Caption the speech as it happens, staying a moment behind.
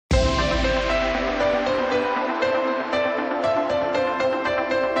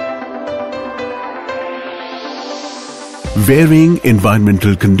Varying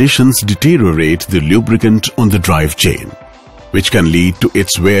environmental conditions deteriorate the lubricant on the drive chain, which can lead to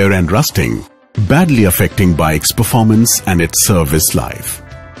its wear and rusting, badly affecting bike's performance and its service life.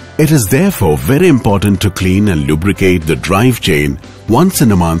 It is therefore very important to clean and lubricate the drive chain once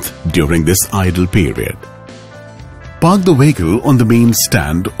in a month during this idle period. Park the vehicle on the main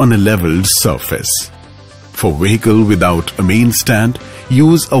stand on a leveled surface. For vehicle without a main stand,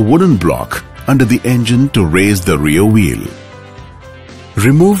 use a wooden block under the engine to raise the rear wheel.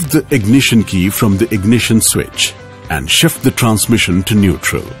 Remove the ignition key from the ignition switch and shift the transmission to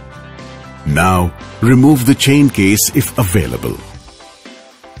neutral. Now, remove the chain case if available.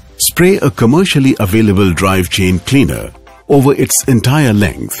 Spray a commercially available drive chain cleaner over its entire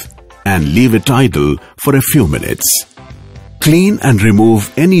length and leave it idle for a few minutes. Clean and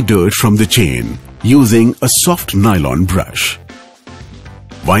remove any dirt from the chain using a soft nylon brush.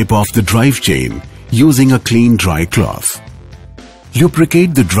 Wipe off the drive chain using a clean dry cloth.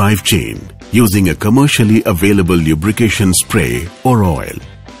 Lubricate the drive chain using a commercially available lubrication spray or oil.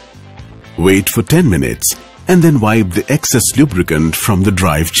 Wait for 10 minutes and then wipe the excess lubricant from the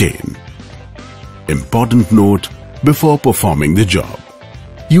drive chain. Important note before performing the job.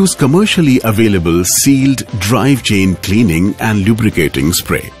 Use commercially available sealed drive chain cleaning and lubricating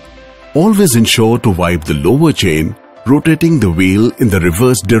spray. Always ensure to wipe the lower chain, rotating the wheel in the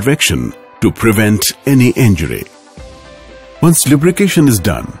reverse direction to prevent any injury. Once lubrication is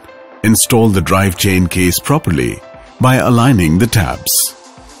done, install the drive chain case properly by aligning the tabs.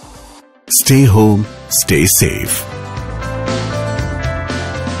 Stay home, stay safe.